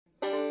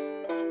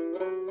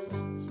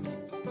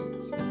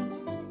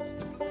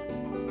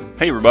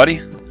Hey everybody,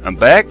 I'm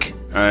back,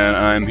 and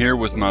I'm here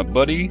with my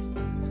buddy,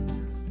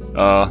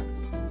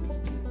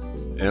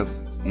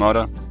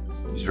 fmata.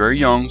 He's very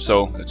young,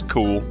 so it's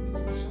cool.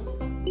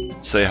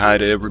 Say hi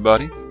to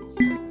everybody.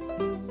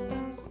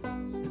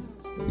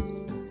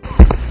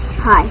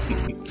 Hi.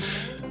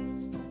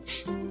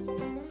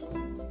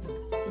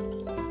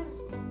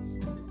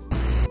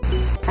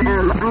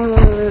 I'm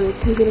on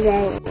computer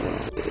day.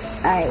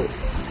 I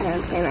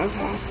don't play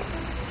Minecraft.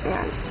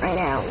 And right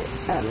now,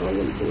 I'm going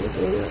to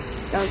be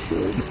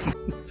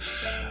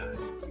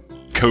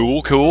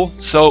Cool.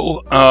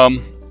 So,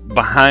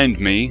 behind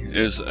me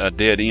is a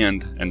dead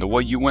end, and the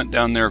way you went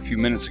down there a few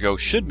minutes ago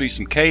should be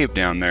some cave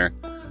down there.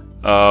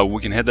 We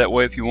can head that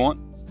way if you want.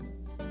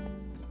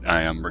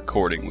 I am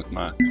recording with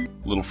my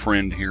little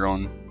friend here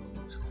on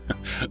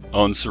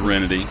on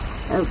Serenity.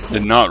 Okay.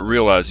 Did not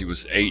realize he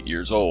was 8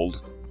 years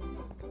old.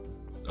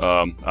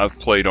 I've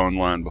played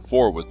online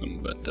before with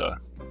him, but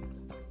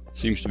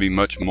seems to be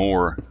much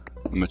more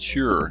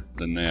mature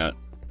than that.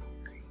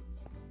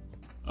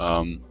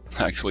 I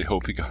actually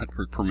hope he got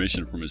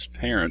permission from his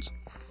parents.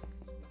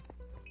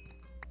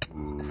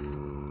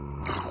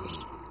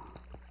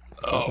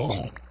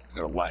 Oh,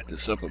 gotta light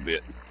this up a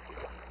bit.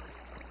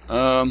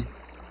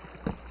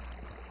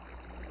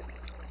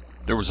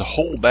 There was a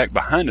hole back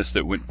behind us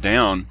that went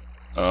down.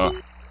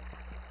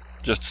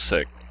 Just a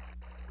sec.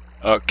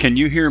 Can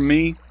you hear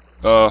me,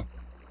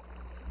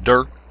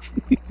 Dur?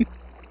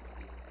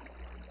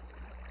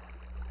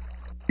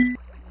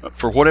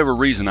 For whatever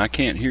reason, I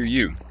can't hear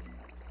you.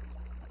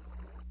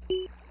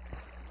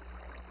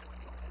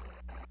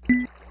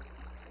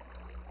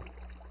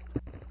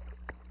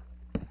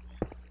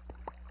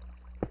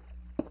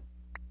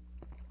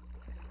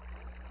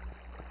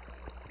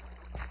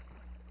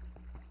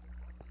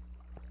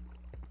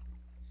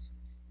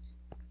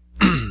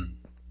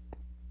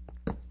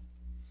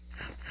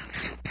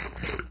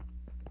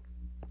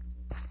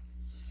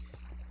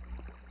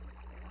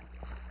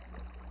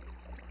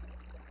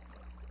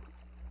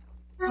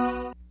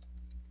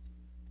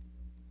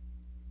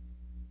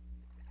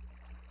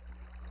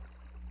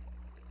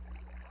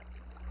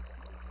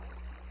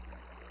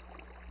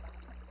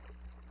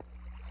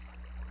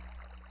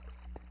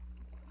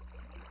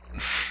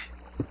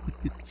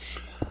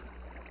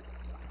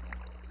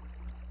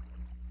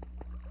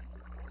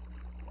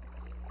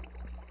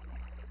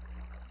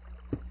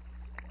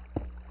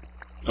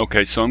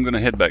 Okay, so I'm going to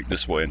head back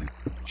this way and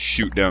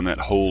shoot down that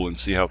hole and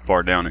see how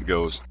far down it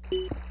goes.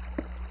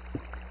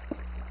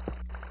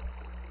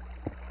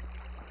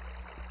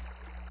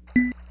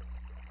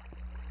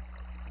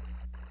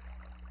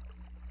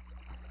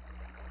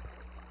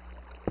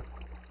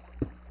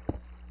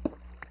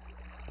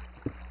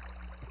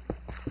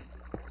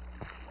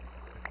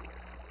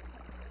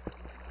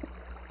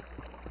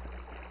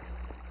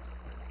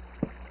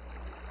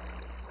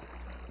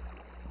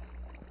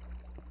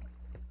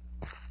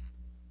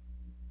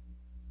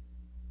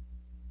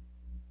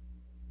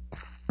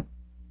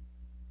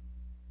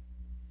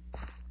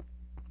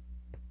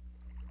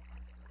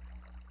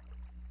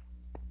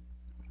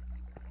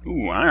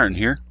 Ooh, iron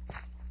here.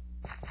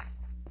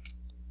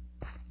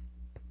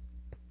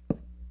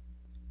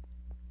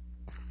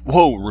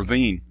 Whoa,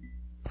 ravine.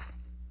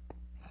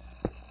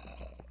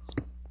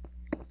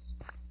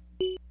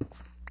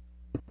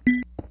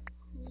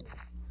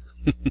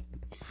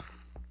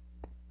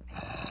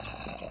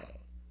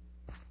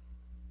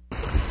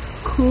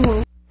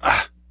 Cool.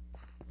 Ah,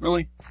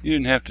 really? You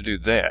didn't have to do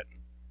that.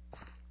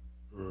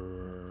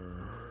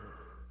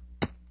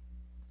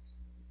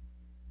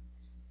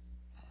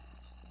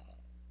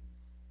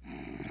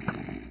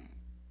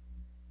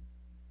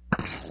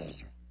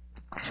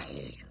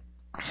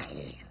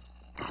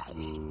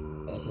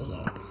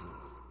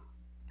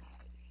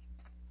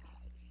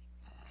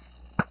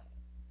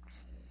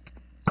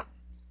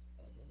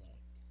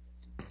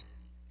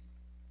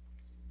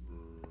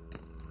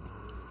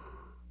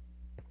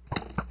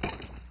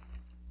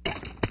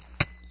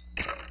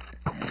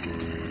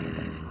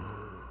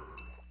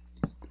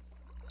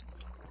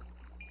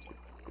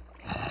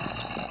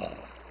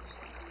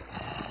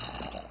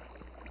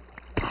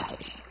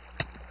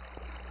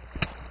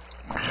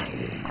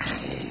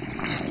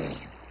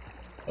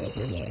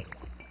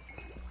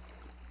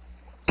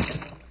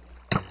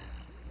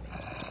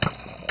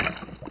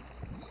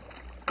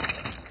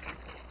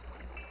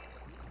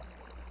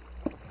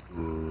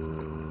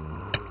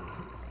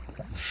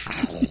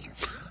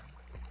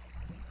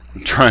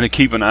 I'm trying to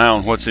keep an eye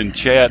on what's in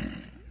chat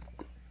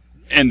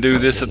and do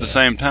this at the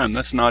same time.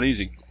 That's not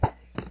easy.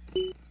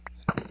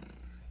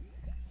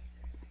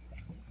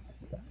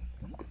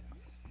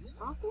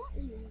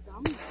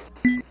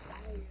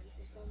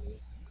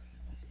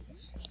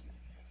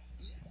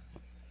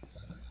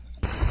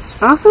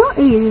 I thought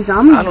these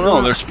zombies. I don't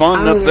know, they're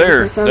spawning up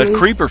there. That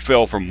creeper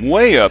fell from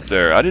way up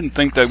there. I didn't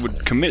think they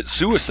would commit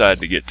suicide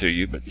to get to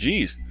you, but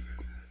geez.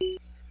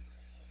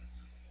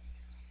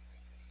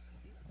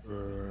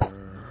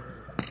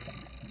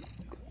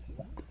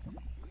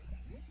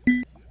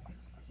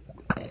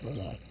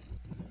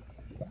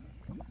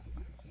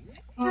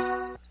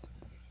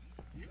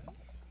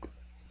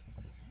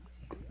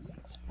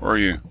 Where are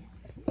you?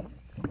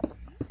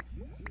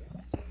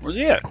 Where's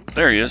he at?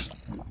 There he is.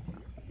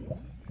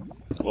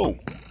 Whoa.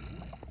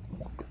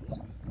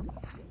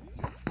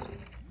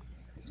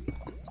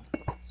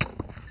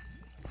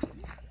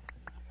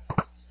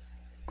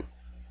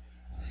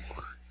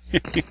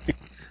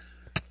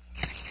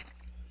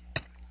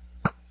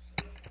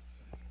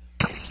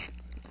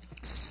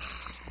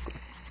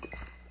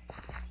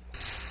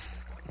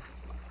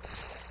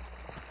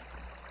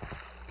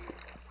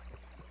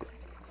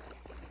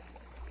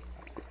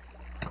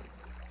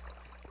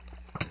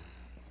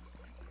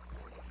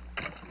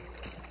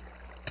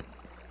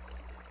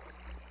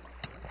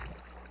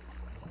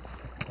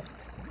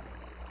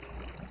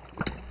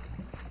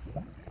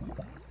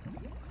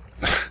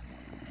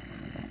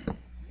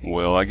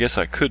 Well, I guess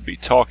I could be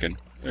talking.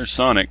 There's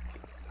Sonic.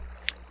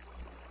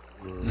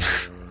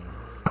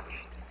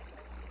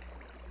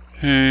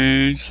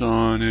 Hey,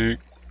 Sonic.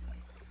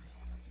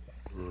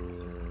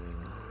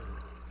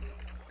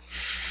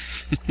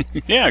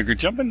 Yeah, you're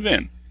jumping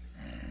Vin.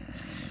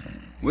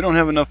 We don't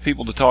have enough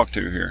people to talk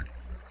to here.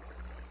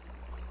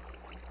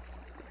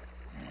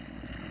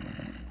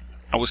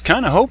 I was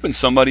kind of hoping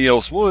somebody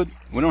else would.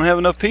 We don't have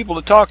enough people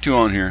to talk to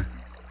on here.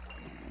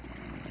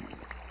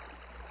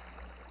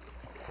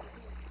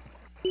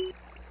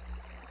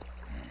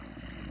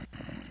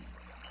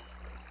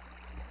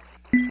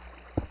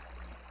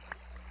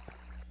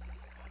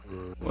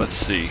 Let's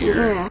see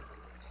here.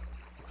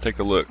 Take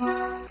a look.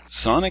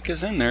 Sonic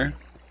is in there.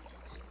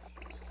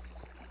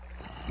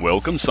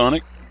 Welcome,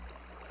 Sonic.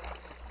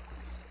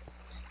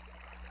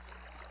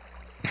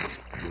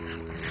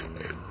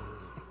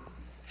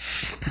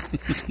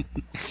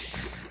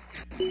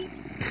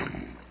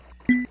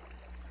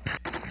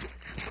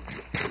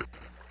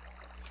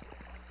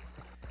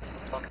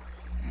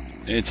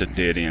 It's a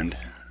dead end.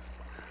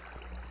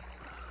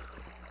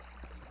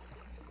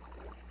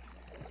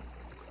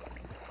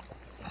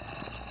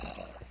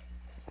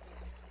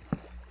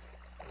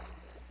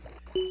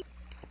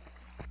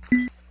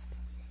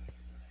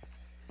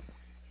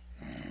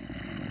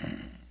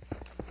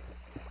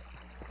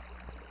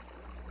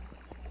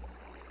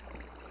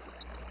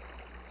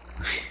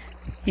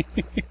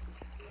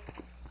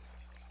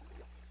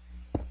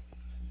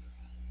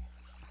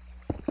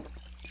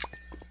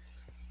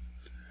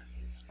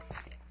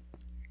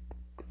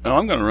 Well,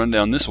 I'm going to run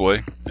down this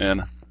way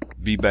and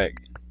be back.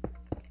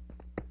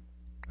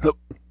 Hup.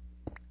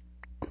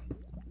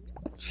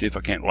 See if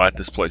I can't light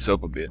this place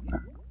up a bit.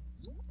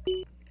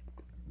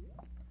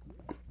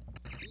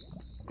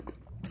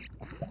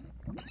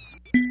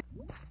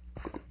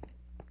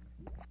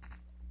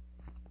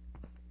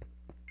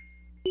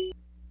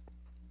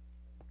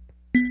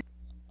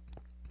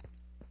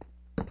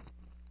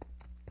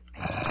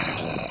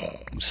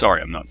 I'm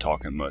sorry I'm not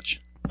talking much.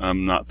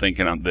 I'm not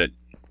thinking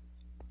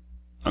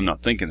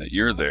that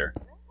you're there.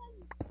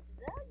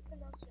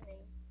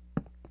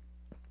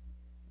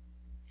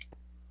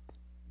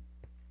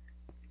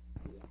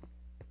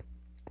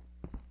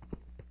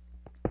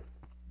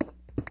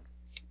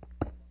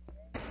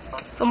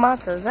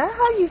 Fmata, is that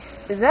how you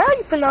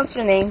pronounce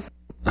your name?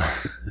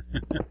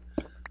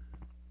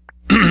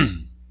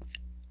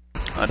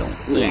 I don't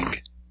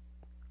think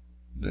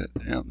that.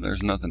 Yeah,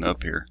 there's nothing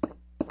up here.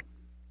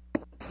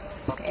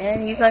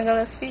 And he's not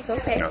gonna speak.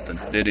 Okay. Nothing.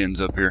 Dead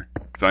ends up here.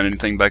 Find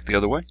anything back the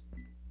other way?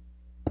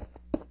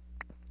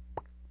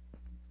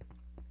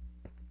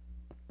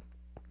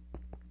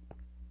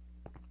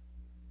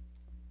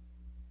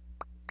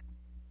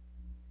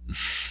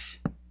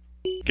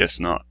 Guess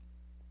not.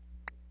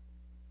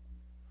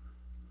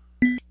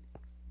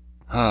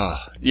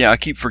 Yeah, I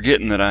keep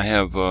forgetting that I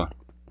have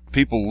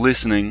people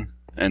listening,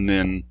 and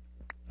then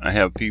I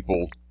have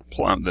people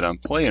that I'm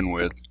playing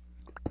with,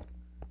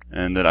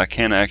 and that I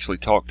can't actually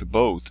talk to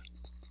both.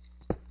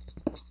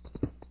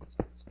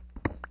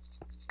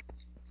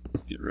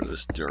 Get rid of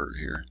this dirt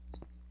here.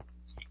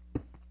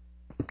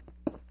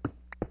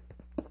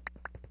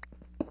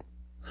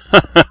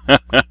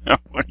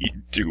 What are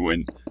you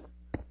doing?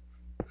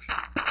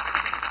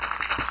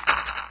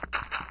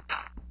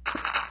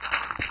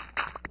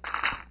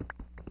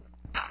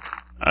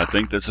 I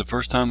think that's the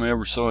first time I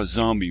ever saw a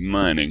zombie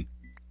mining.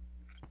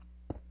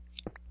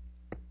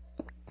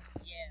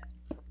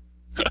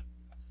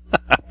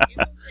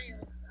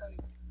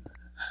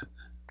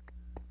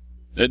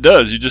 It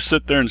does. You just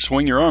sit there and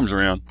swing your arms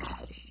around.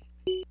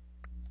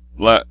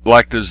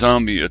 Like the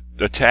zombie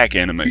attack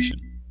animation.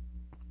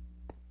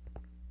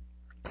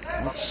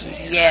 Let's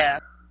see. Yeah.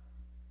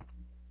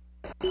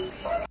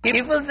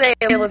 People say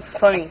it looks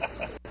funny.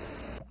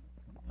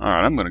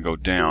 Alright, I'm going to go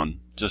down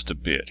just a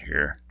bit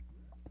here.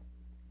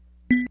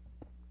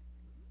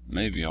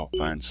 Maybe I'll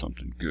find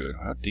something good.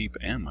 How deep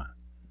am I?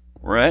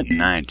 We're at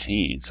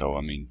 19, so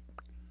I mean,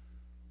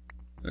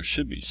 there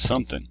should be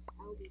something.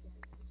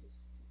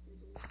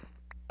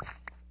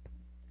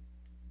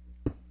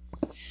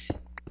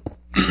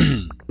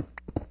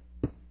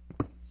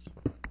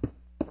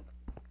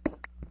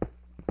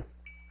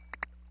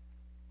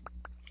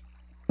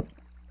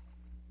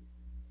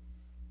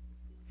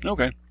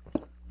 Okay.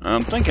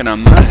 I'm thinking I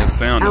might have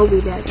found I'll be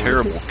a back.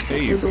 terrible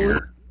cave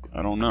here.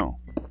 I don't know.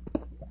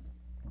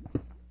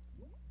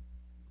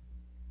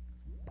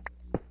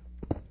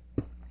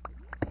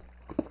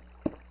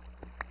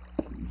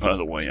 By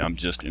the way, I'm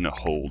just in a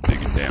hole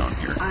digging down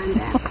here. I'm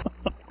back.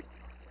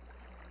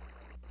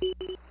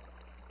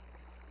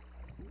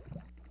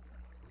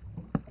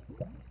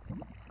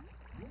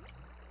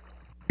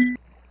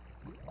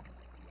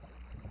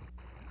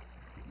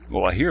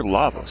 Well, I hear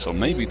lava, so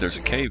maybe there's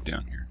a cave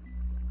down here.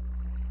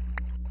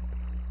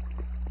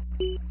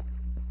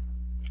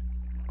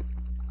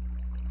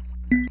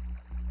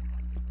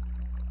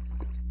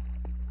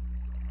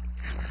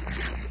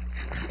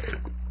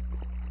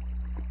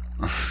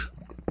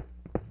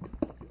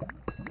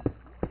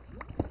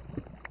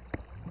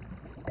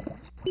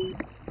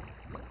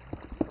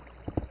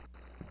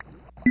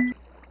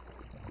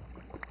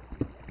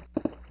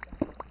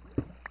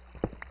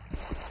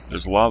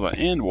 There's lava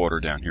and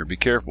water down here. Be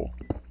careful.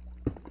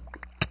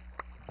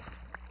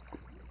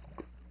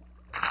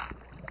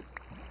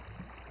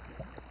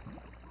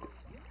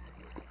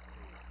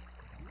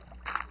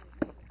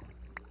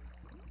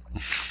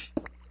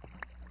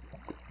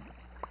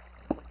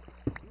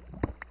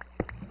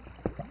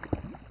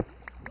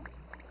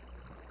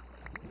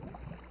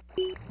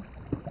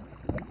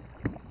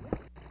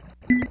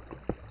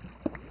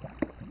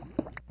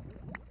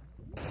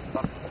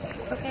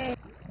 Okay.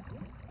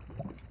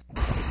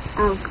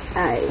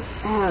 I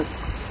have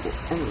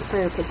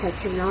fire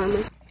protection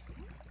armor.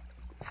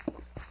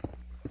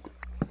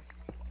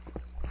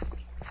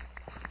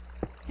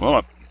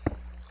 Well,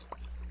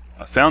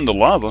 I found the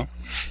lava.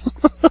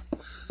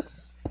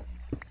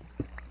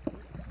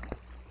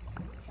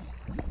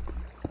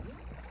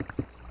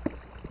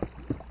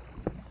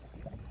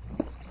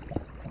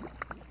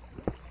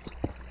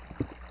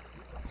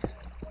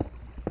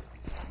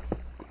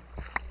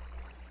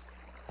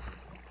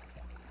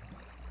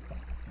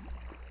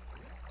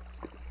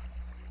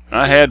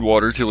 I had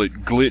water till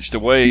it glitched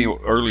away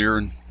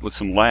earlier with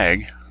some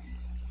lag.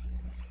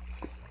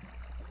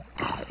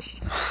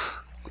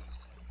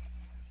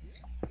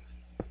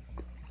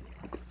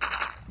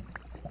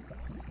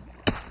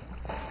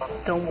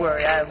 Don't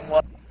worry, I have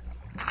water.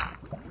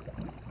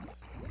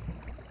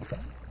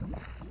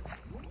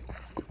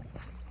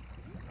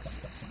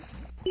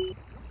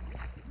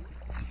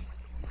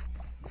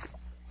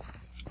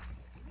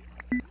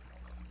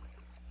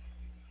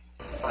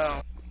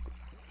 Oh.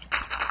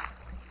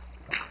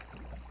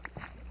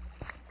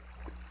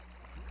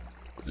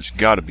 There's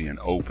got to be an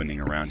opening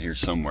around here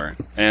somewhere.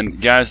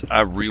 And guys,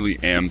 I really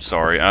am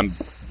sorry. I'm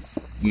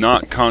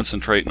not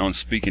concentrating on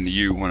speaking to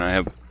you when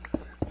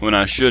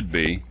I should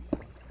be.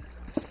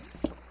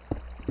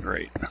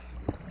 Great.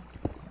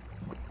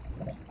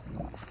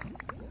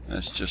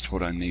 That's just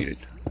what I needed.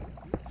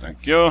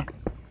 Thank you.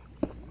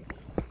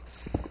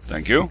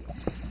 Thank you.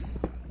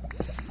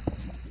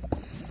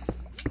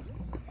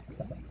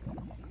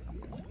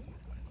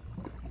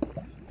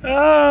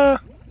 Ah,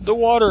 the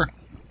water.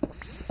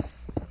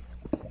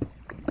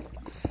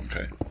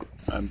 Okay.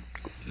 I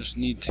just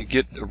need to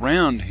get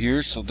around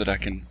here so that I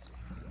can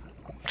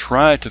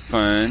try to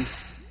find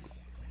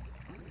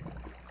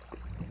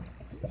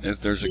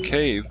if there's a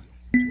cave.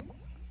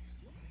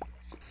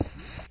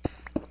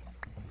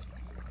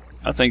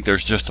 I think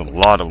there's just a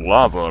lot of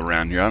lava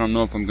around here. I don't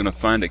know if I'm going to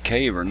find a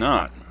cave or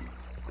not.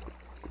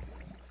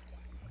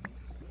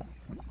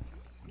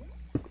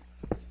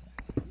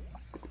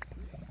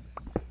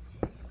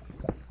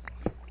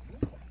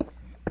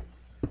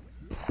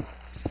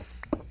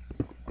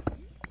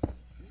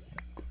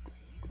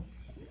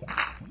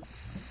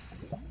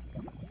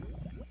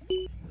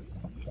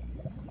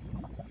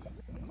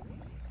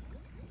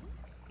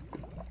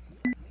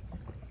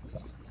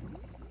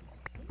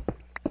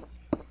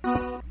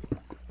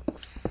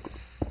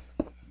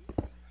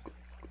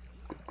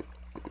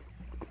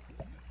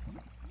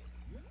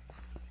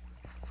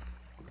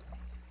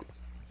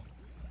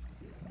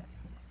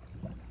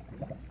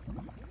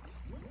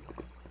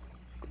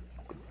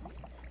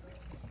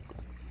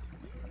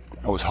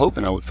 I was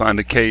hoping I would find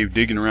a cave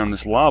digging around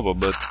this lava,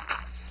 but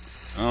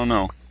I don't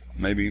know.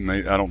 Maybe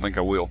I don't think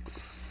I will.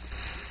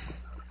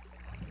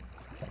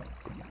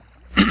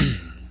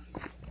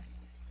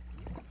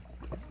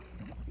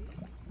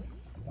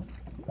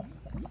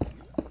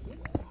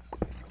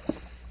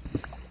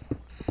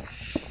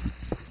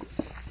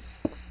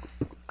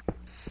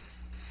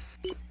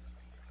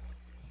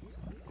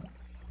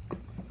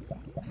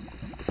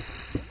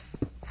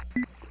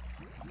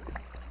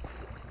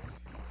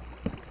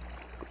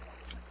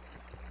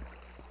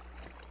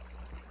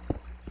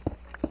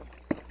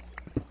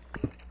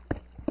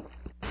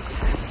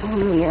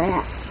 You're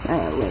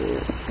at,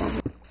 wait.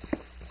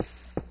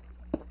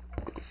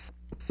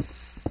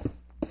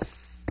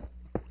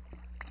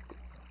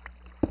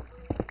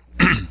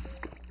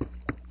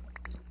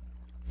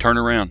 Turn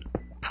around.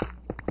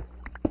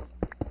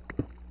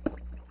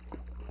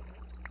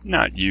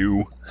 Not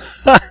you.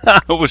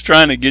 I was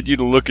trying to get you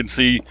to look and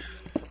see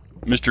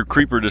Mr.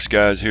 Creeper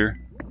disguise here.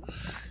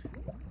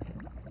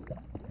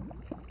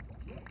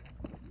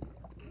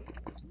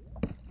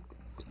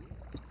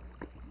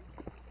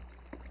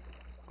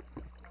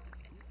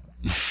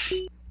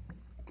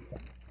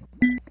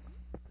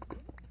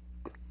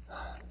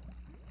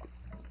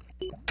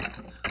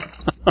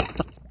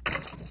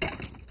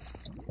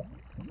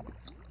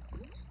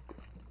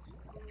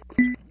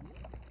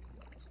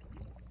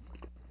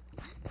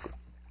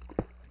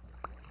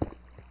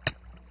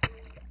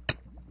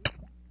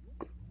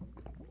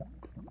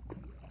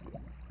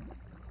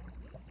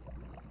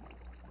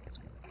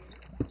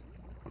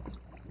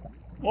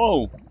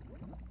 Whoa!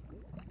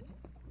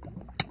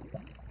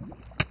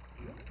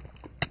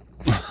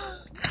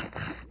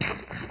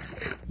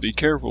 Be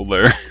careful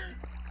there.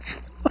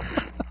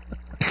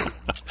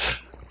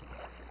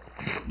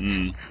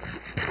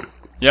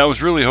 Yeah, I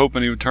was really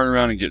hoping he would turn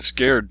around and get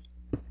scared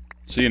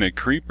seeing a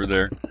creeper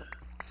there.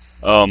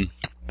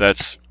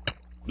 That's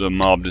the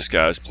mob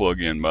disguise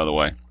plug-in, by the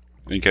way,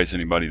 in case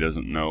anybody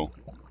doesn't know.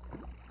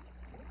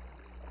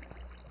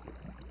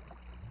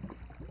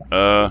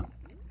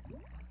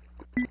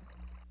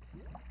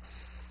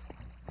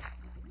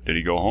 Did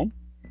he go home?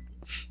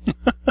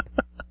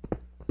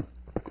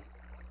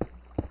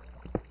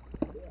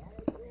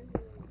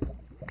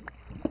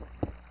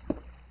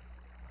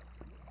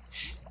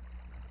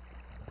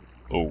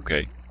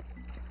 Okay.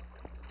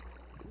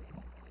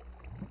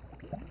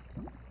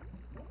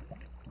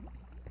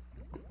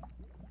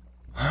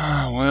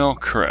 Well,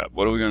 crap.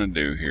 What are we gonna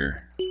do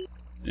here?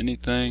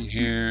 Anything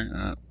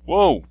here?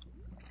 Whoa!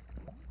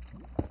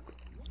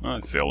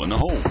 I fell in a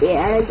hole. Yeah,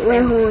 I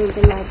went home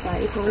into my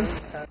body home.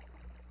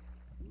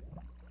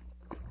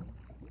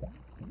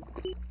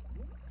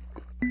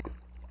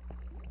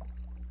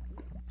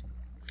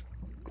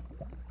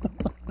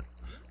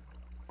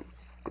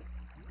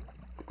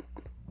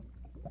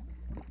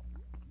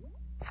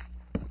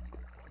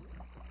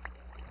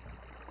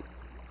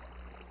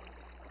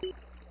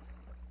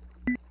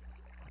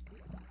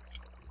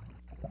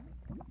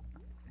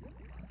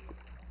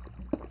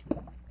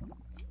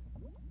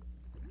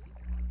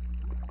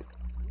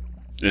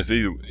 If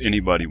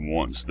anybody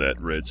wants that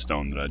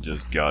redstone that I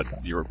just got,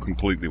 you're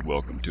completely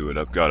welcome to it.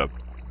 I've got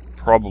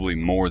probably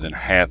more than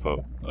half a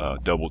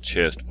double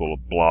chest full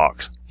of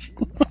blocks.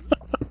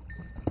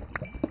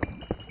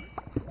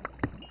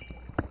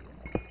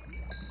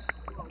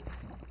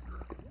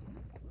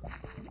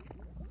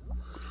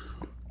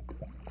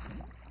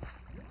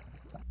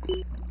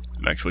 It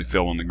actually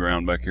fell on the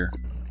ground back here.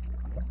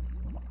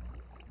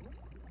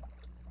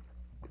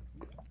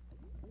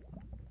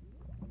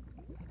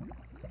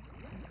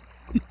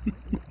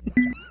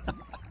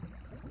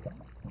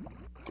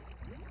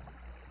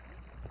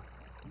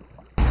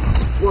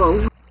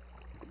 Whoa.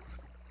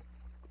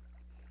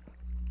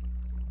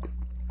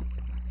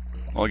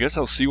 Well, I guess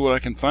I'll see what I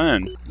can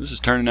find. This is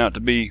turning out to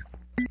be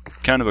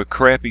kind of a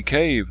crappy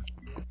cave.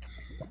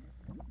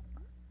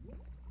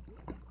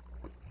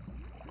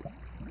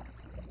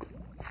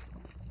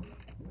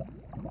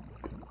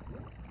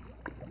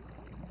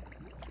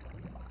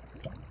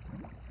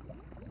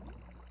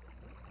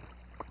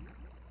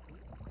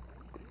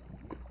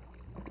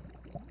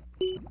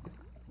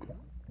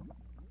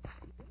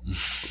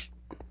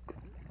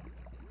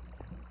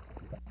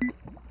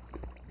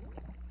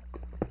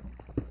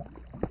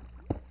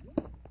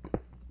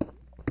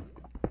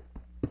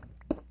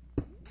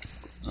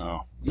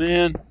 Oh,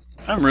 man,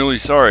 I'm really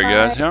sorry,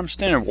 guys. I'm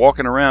standing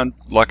walking around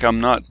like I'm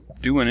not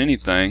doing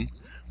anything.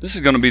 This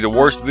is going to be the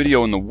worst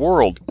video in the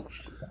world.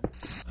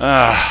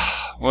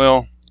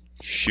 Well,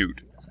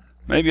 shoot.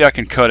 Maybe I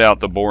can cut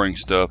out the boring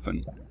stuff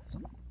and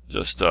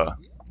just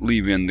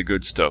leave in the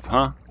good stuff,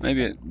 huh?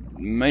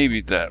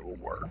 Maybe that will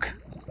work.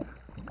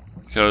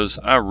 Because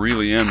I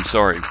really am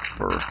sorry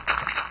for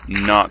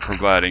not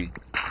providing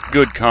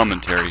good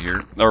commentary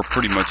here, or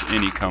pretty much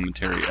any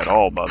commentary at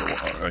all, by the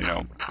way, you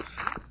know.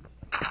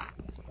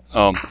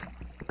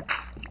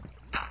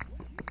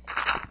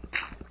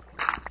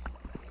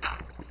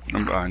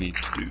 I need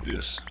to do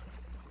this.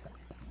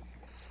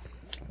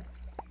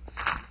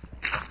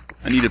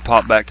 I need to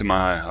pop back to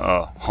my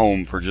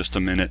home for just a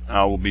minute.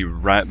 I will be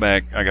right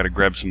back. I gotta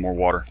grab some more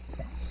water.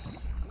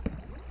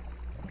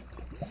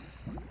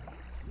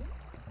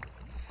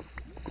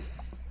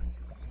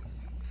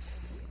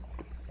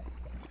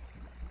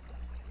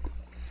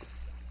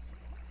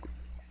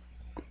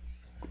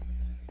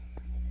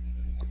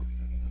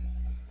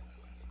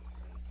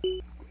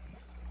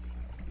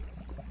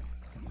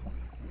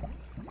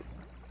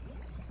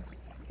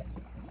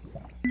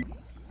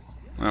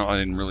 Well, I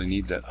didn't really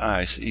need that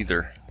ice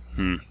either.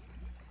 Well,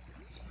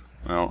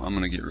 I'm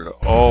going to get rid of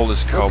all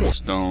this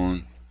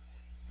cobblestone,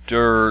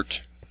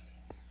 dirt,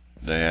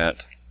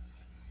 that,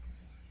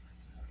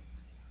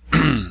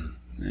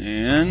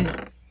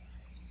 and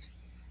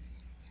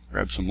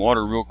grab some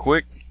water real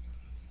quick.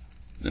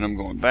 Then I'm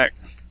going back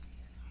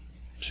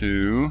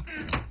to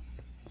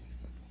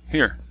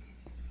here.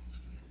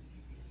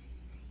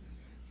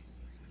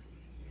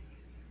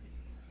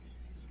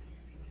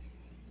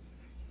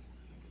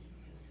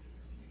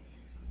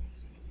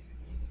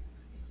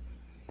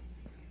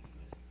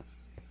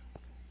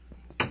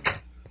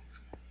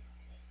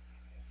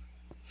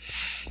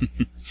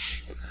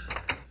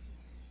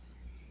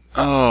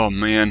 Oh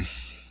man,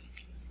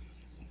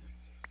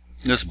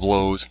 this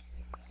blows.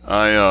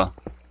 I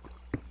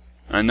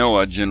know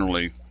I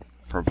generally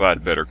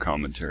provide better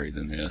commentary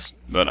than this.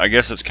 But I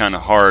guess it's kind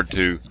of hard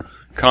to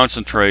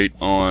concentrate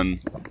on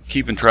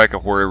keeping track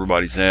of where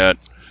everybody's at,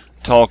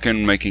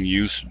 talking, making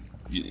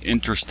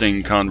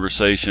interesting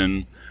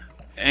conversation,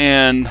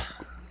 and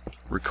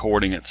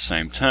recording at the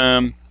same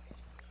time,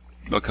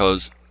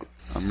 because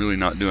I'm really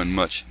not doing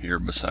much here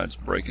besides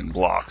breaking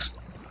blocks.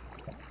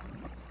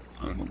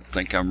 I don't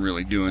think I'm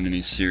really doing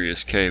any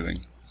serious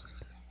caving.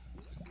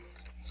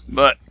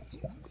 But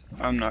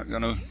I'm not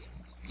gonna,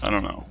 I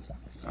don't know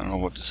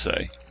what to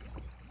say.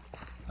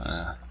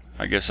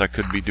 I guess I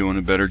could be doing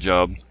a better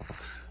job.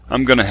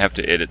 I'm gonna have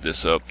to edit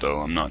this up though.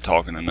 I'm not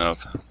talking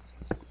enough.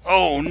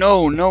 Oh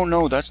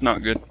no, that's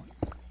not good.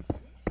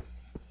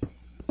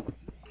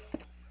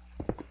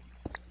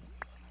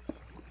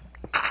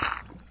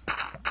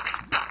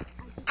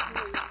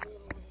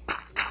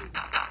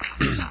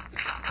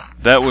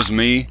 That was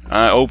me.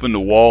 I opened the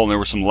wall and there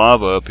was some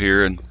lava up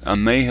here, and I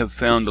may have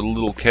found a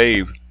little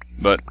cave,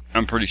 but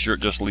I'm pretty sure it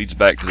just leads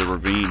back to the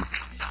ravine.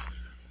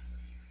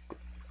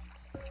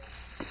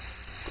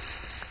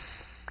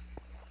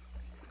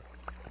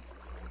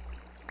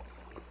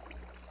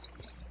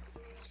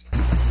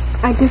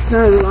 I just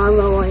found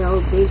lava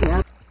oil big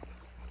enough.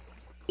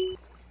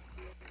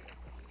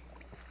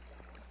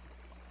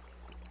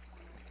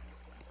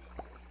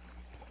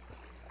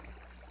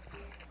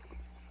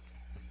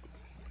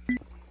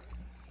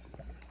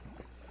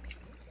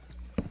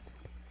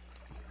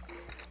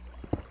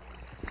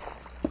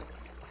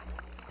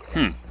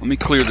 Let me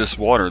clear this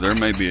water.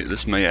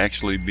 This may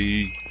actually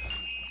be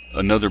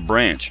another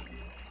branch.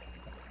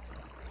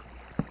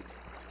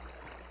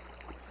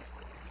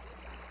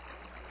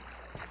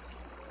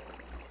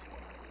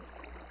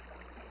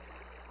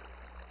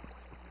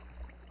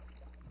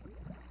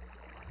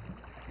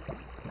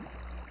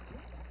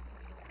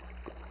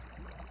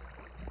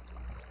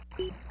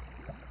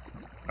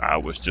 I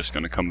was just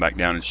going to come back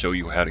down and show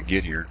you how to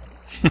get here.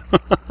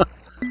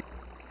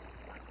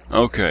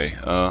 Okay,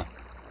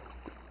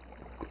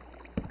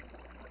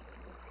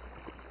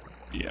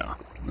 yeah,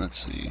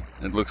 let's see.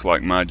 It looks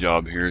like my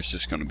job here is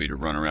just going to be to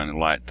run around and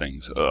light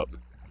things up.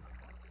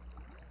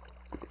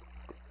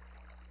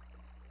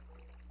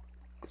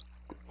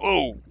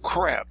 Oh,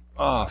 crap!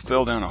 Ah, I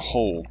fell down a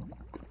hole.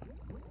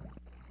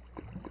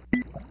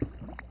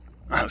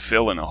 I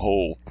fell in a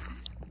hole.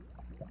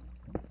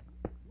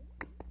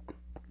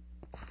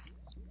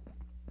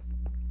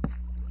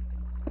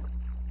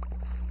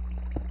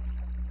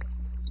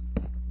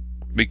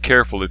 Be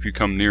careful if you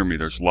come near me,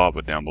 there's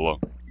lava down below.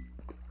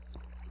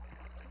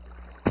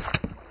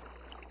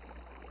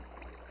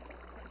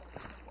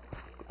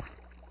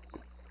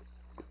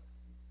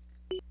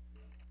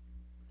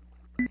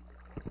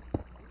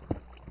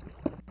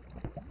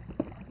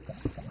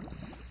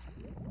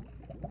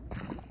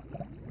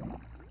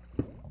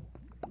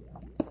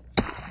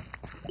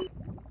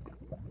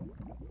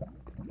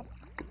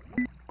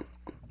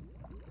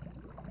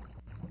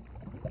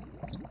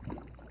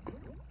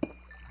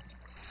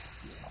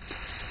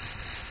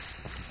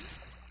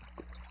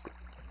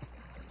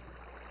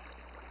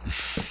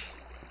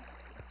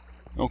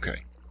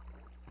 Okay.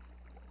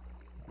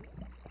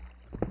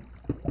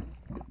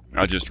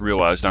 I just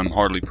realized I'm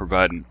hardly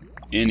providing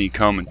any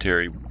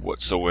commentary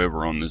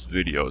whatsoever on this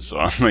video, so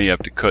I may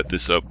have to cut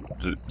this up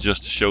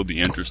just to show the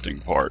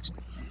interesting parts.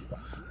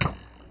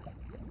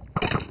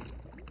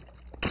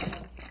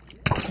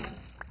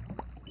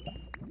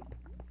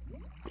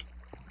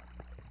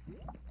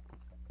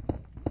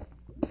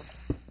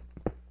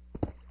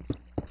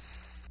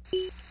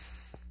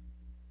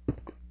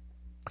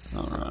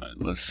 Alright,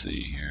 let's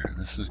see here.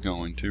 This is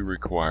going to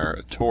require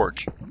a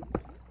torch.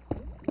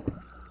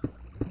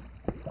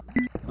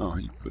 Oh,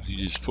 you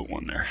just put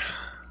one there.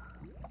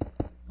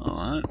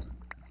 Alright.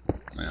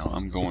 Now,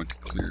 I'm going to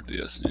clear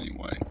this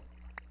anyway.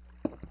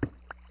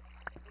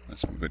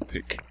 That's a good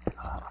pick.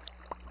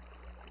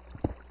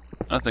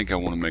 I think I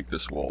want to make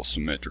this wall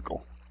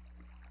symmetrical.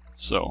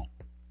 So.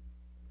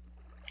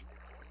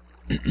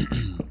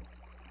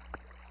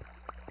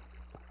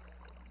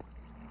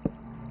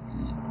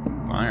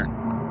 Iron.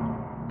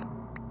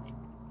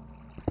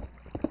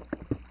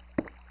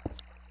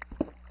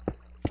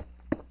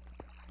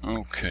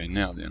 Okay,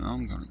 now then,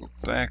 I'm going to go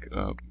back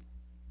up.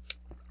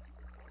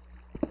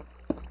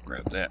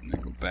 Grab that and then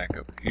go back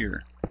up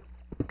here.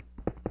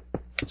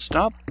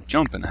 Stop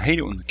jumping. I hate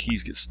it when the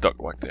keys get stuck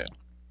like that.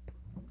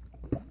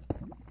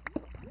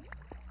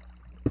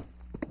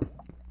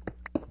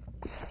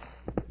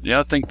 Yeah,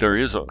 I think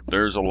there's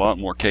a lot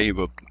more cave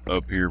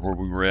up here where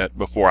we were at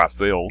before I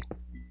fell.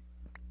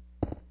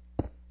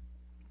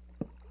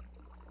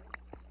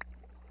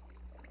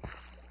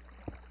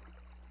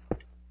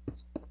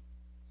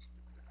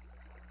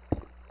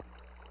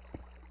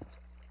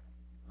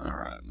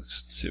 Alright,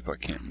 let's see if I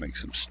can't make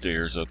some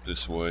stairs up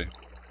this way.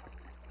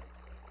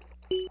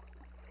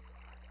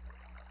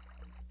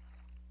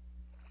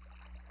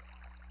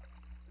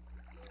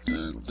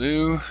 That'll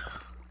do.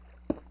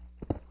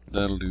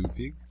 That'll do,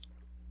 pig.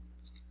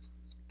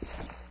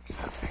 Get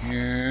up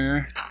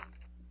here.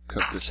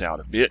 Cut this out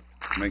a bit.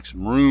 Make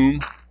some room.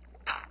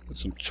 Put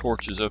some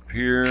torches up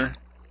here.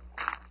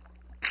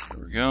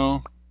 There we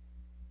go.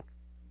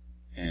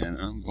 And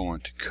I'm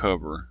going to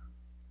cover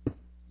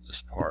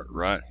this part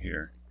right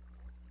here.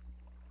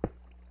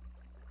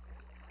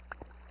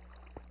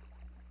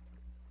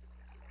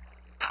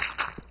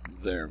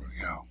 There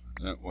we go.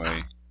 That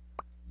way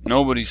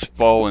nobody's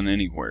falling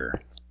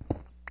anywhere.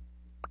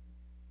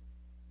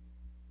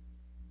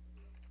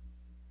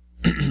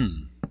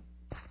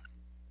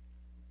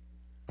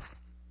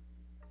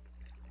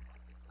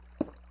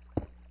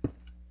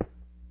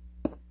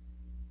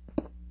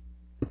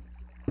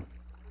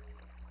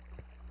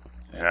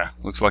 Yeah,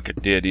 looks like a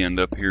dead end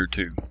up here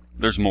too.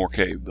 There's more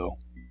cave though.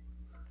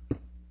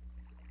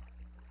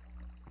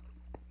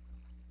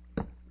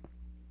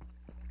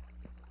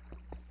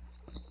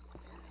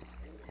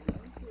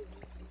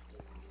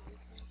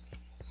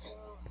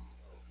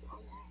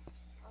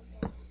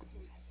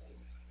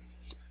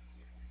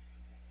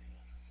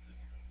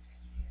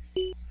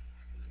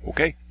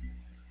 Okay.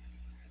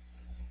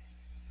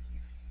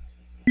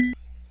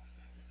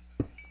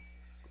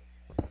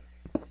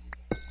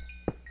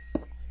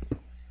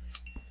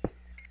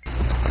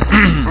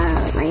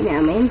 Right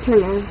now, my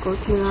internet go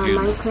to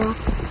Minecraft.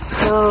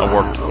 So I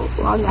worked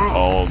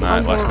all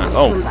night last night.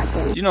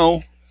 Oh, you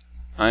know,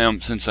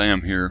 since I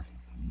am here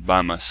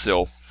by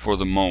myself for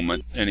the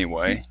moment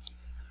anyway.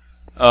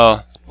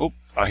 Oh,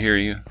 I hear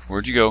you.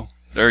 Where'd you go?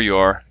 There you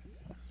are.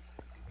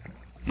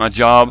 My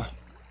job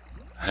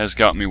has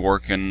got me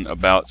working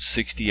about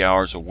 60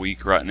 hours a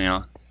week right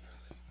now,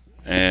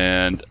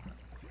 and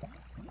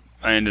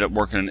I ended up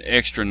working an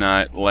extra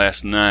night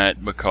last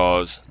night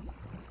because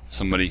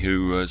somebody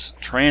who was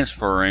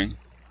transferring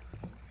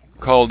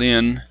called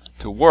in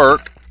to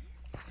work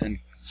and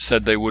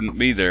said they wouldn't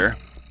be there.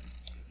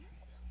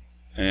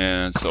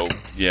 And so,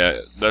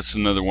 yeah, that's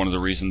another one of the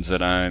reasons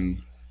that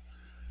I'm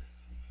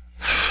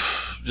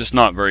just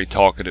not very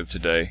talkative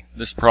today.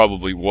 This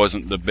probably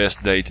wasn't the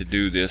best day to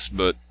do this,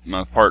 but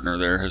my partner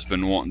there has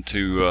been wanting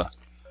to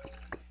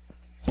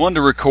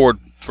record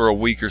for a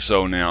week or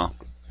so now,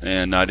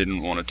 and I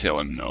didn't want to tell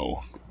him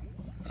no.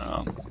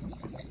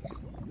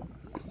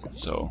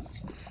 So,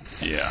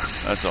 yeah,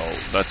 that's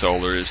all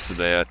there is to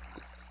that.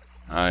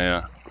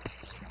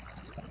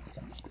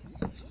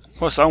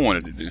 Plus I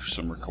wanted to do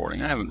some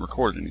recording. I haven't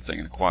recorded anything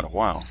in quite a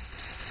while.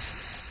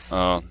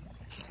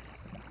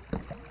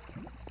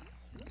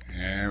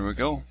 There we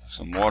go.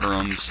 Some water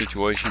on the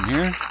situation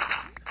here.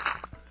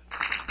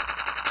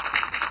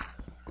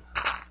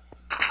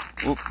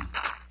 Oop.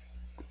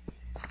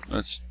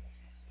 Let's...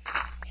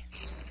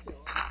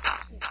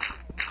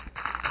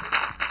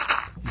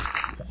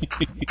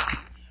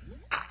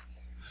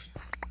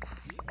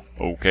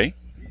 Okay.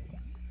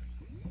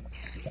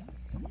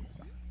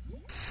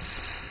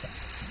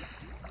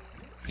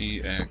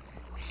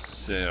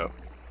 PXF.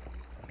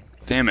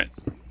 Damn it.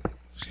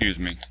 Excuse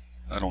me.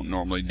 I don't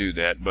normally do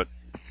that, but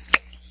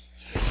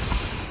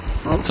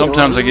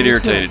sometimes I get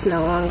irritated.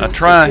 I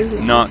try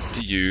not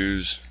to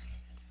use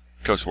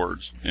cuss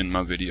words in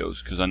my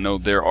videos because I know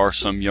there are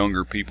some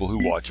younger people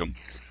who watch them.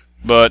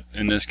 But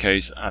in this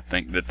case, I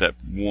think that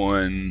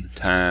one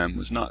time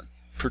was not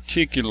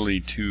particularly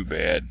too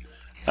bad.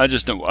 I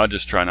just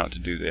try not to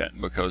do that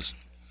because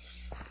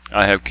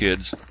I have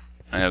kids.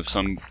 I have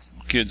some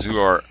kids who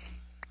are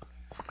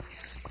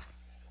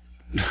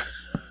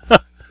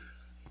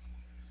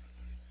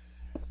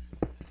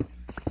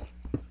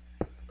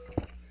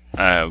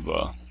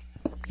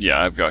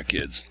I've got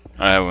kids.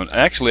 I have an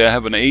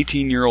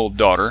 18-year-old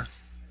daughter,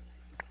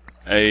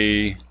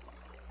 a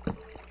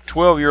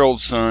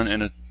 12-year-old son,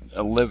 and an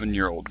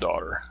 11-year-old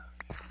daughter.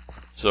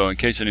 So in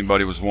case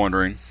anybody was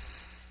wondering,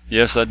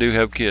 yes, I do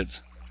have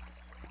kids.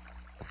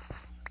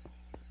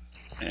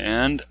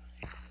 And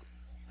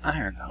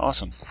iron,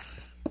 awesome.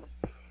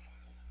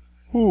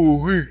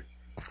 Oh, hey.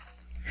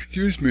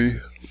 Excuse me.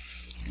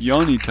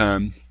 Yawny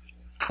time.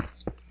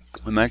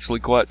 I'm actually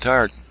quite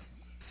tired.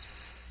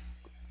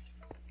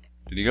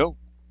 Did he go?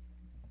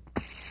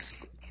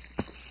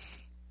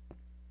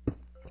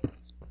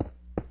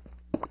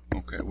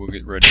 Okay, we'll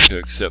get ready to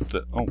accept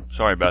the... Oh,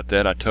 sorry about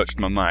that. I touched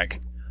my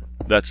mic.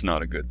 That's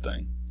not a good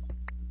thing.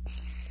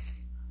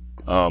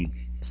 I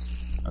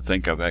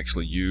think I've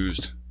actually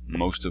used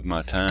most of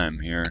my time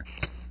here.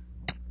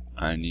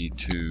 I need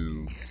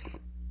to...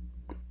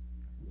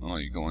 Oh,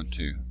 you're going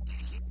to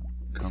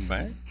come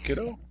back,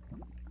 kiddo?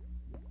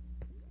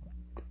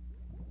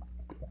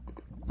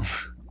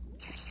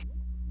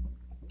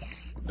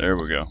 There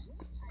we go.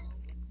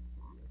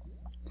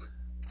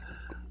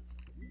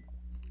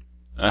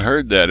 I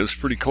heard that. It was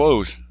pretty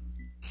close.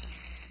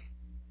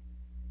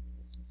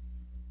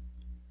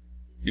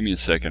 Give me a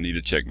sec. I need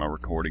to check my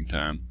recording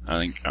time. I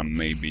think I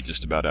may be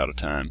just about out of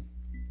time.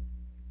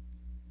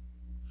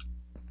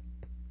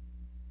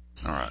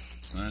 Alright.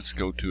 Let's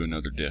go to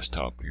another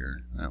desktop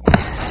here. That one.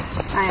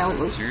 I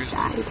almost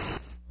died.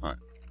 Alright.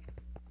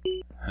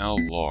 How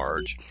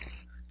large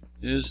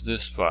is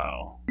this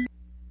file?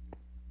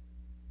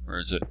 Where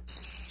is it?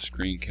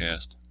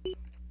 Screencast.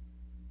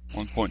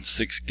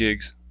 1.6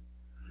 gigs.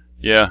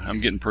 Yeah, I'm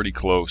getting pretty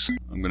close.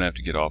 I'm gonna have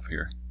to get off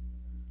here.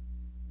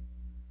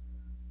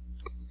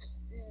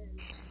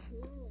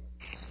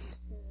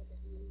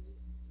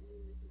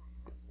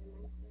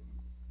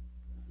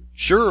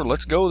 Sure,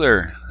 let's go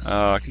there.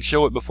 I can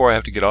show it before I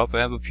have to get off. I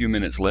have a few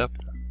minutes left.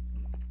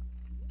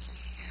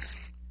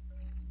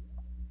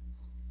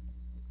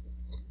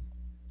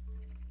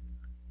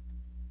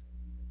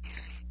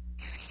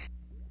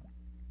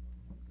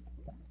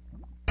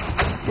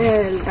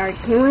 Dark,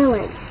 can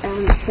we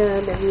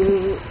show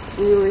the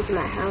viewers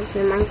my house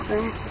in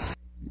Minecraft?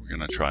 We're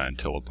gonna try and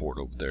teleport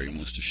over there. He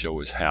wants to show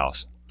his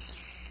house,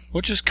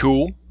 which is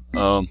cool.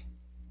 He's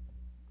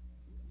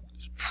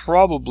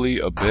probably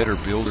a better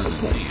builder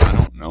than me. I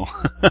don't know.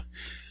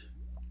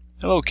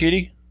 Hello,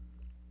 kitty.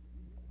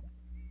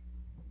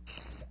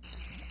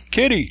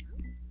 Kitty.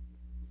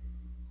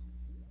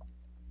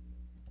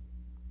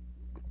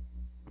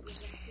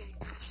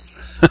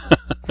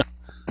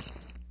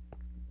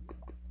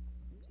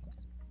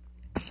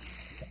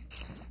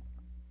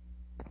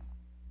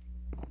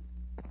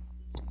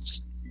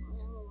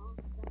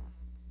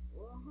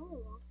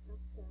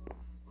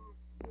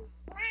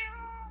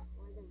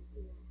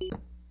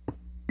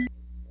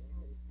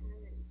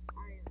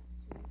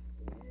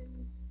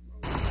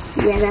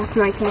 Yeah, that's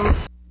my cat.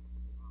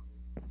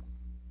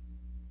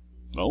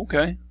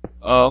 Okay.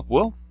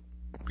 Well,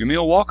 give me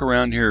a walk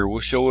around here.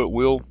 We'll show it.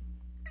 We'll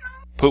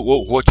put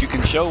what you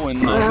can show in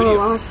the video. I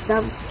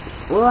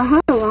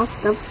have a lot of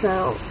stuff,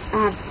 so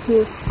I have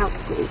 2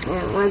 houses,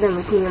 and one of them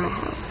is near my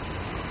house.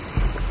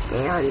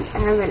 And I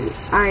have an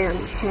iron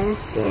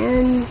chest,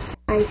 and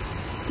I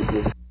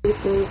do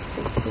things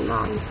that came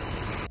on.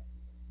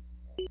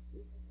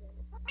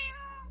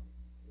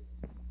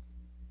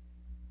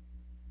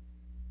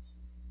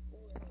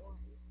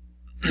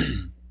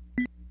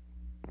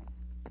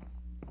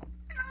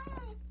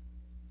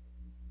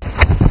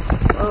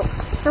 Well,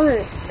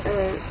 first,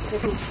 the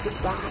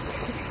box,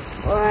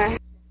 or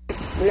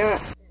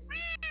not.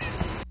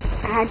 I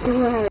had to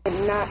have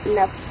not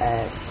enough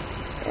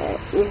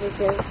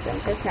images, so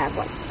just have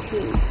like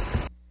 2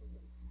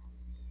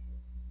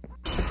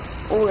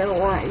 or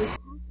 1.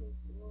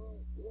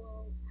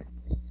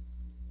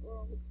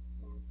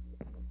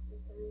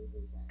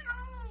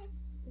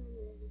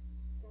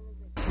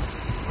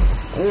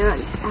 And I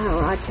have a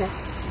lot of stuff,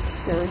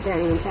 so that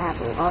means I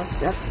have a lot of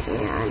stuff,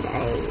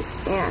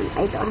 and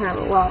I don't have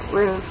a lot of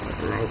room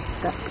for my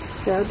stuff,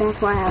 so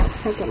that's why I have a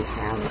second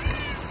house.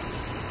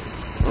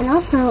 And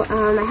also,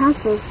 my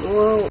house is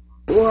world.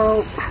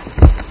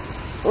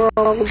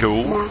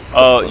 Cool.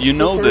 You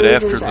know that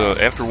after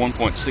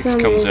 1.6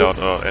 comes out,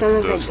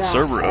 after the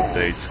server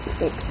updates,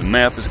 the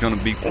map is going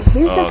to be it's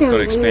going to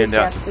expand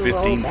out to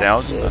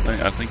 15,000.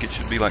 I think it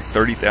should be like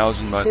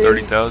 30,000 by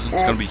 30,000.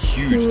 It's going to be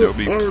huge. There'll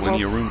be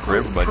plenty of room for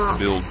everybody to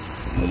build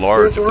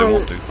large if they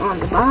want to. On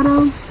the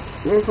bottom,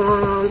 there's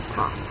one on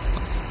top.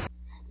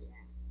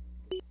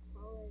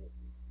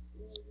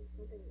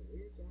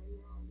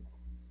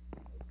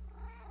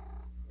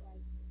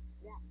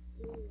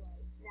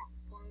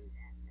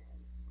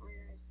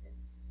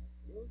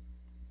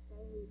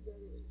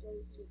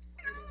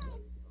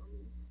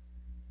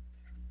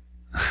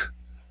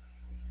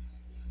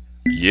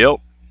 Yep.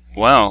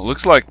 Wow.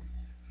 Looks like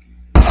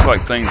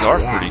things are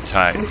pretty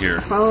tight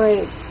here.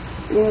 Probably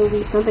there'll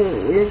be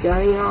something weird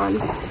going on,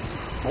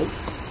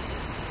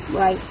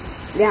 like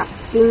that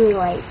thing,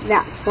 like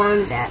that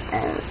farm that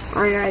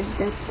I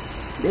just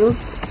built.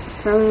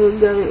 Probably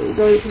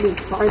going to be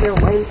farther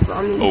away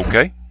from me.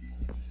 Okay.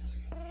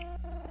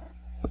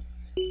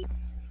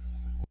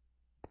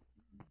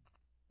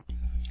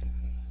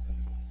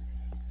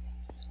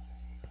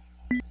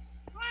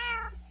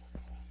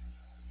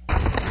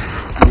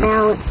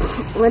 Now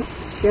let's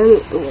show a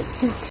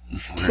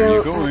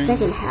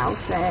second house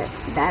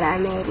that I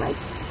made like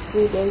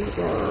 3 days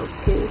ago or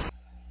 2.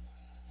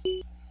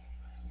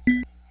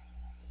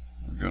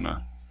 We're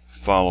gonna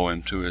follow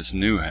him to his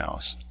new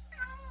house.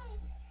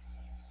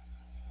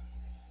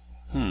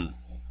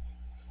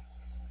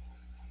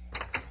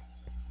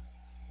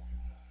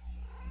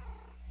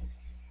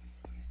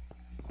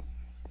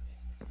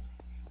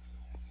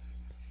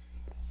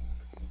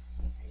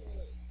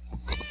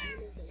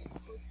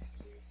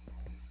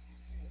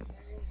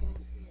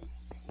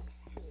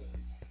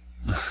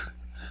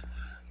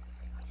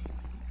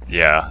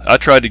 Yeah, I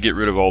tried to get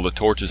rid of all the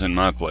torches in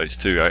my place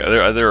too.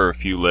 There are a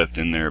few left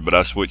in there, but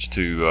I switched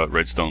to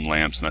redstone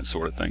lamps and that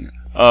sort of thing.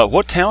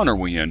 What town are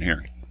we in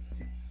here?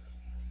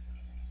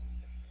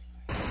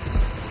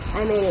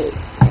 I made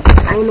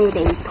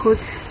a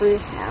torch-free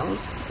house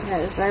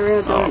because I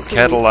really don't.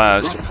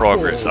 Catalyzed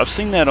progress. I've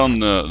seen that on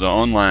the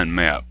online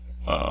map.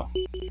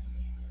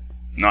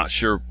 Not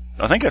sure.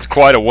 I think that's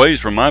quite a ways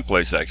from my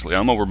place actually.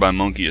 I'm over by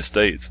Monkey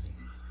Estates.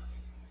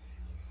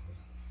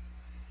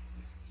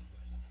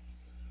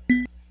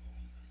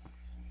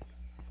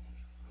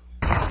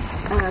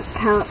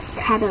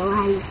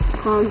 Catalyzed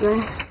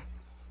progress.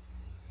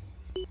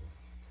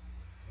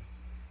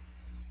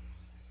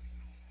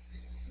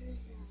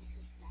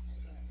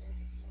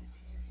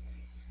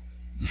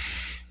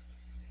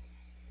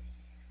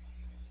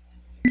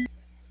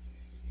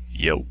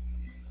 Yo.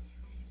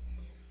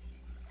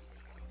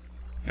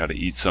 Gotta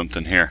eat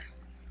something here.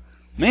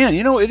 Man,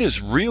 you know, it is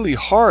really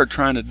hard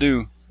trying to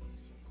do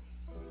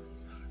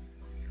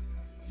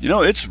You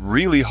know, it's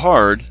really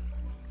hard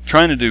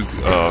trying to do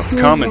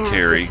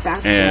commentary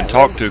and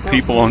talk to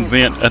people on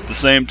Vent at the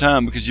same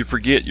time, because you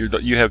forget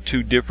you have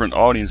two different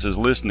audiences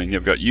listening.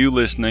 You've got you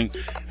listening,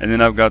 and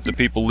then I've got the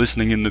people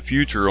listening in the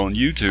future on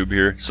YouTube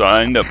here. So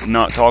I end up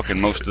not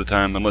talking most of the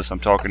time unless I'm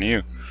talking to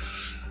you.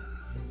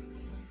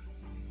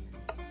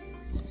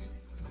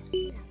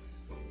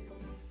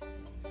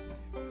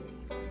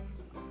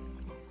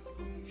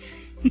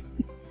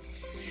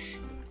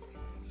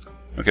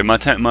 Okay,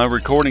 my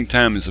recording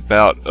time is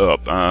about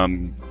up.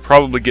 I'm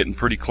probably getting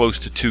pretty close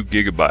to 2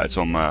 gigabytes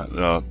on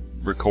my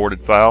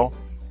recorded file.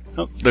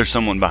 Oh, there's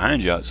someone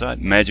behind you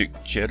outside. Magic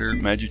Cheddar.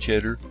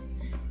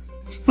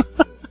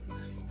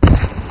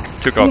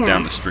 Took off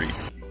down the street.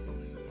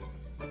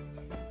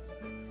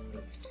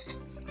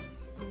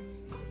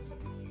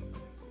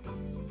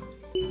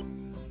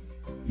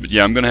 But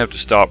yeah, I'm going to have to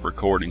stop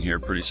recording here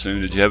pretty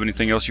soon. Did you have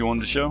anything else you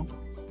wanted to show?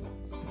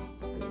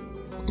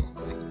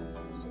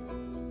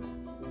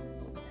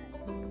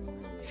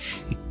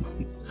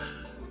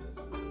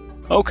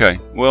 Okay,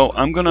 well,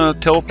 I'm going to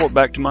teleport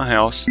back to my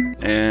house,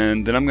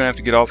 and then I'm going to have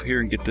to get off here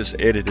and get this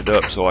edited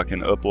up so I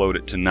can upload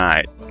it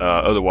tonight.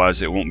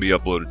 Otherwise, it won't be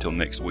uploaded till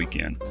next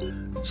weekend.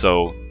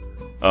 So,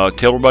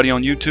 tell everybody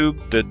on YouTube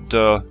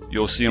that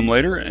you'll see them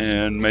later,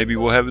 and maybe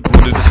we'll do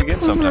this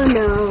again sometime.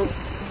 No,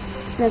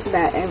 that's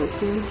about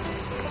everything.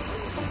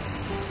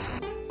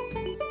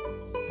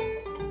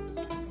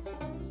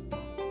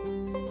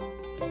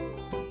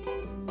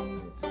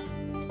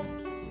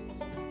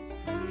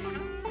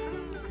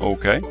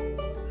 Okay.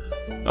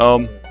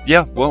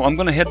 Yeah, well, I'm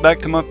going to head back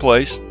to my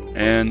place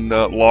and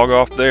log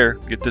off there,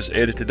 get this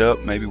edited up.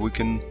 Maybe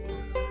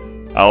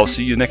I'll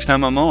see you next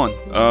time I'm on.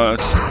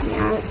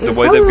 The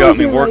way they've got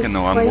me working,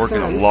 though, I'm working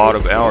a lot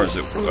of hours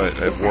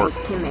at work.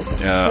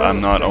 I'm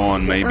not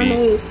on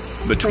maybe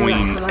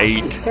between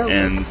 8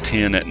 and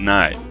 10 at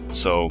night,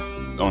 so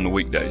on the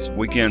weekdays.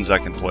 Weekends I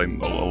can play a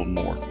little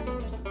more.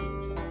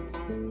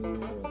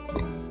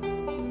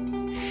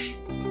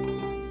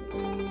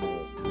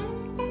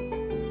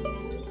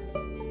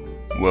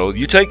 Well,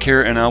 you take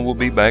care, and I will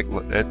be back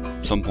at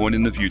some point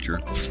in the future.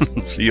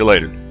 See you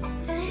later.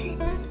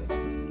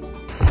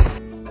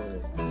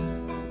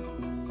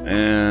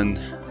 And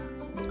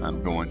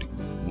I'm going to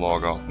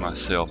log off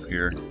myself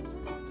here.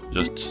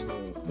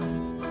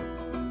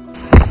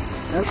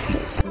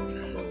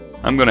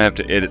 I'm going to have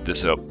to edit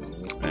this up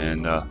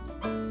and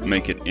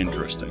make it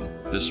interesting.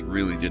 This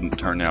really didn't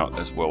turn out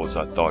as well as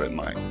I thought it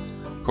might.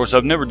 Of course,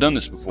 I've never done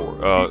this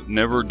before.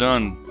 Never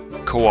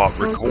done co-op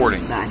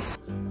recording.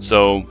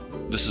 So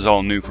this is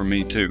all new for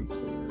me too.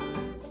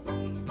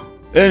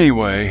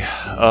 Anyway,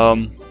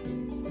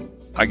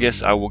 I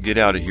guess I will get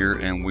out of here,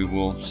 and we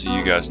will see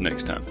you guys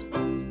next time.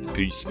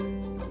 Peace.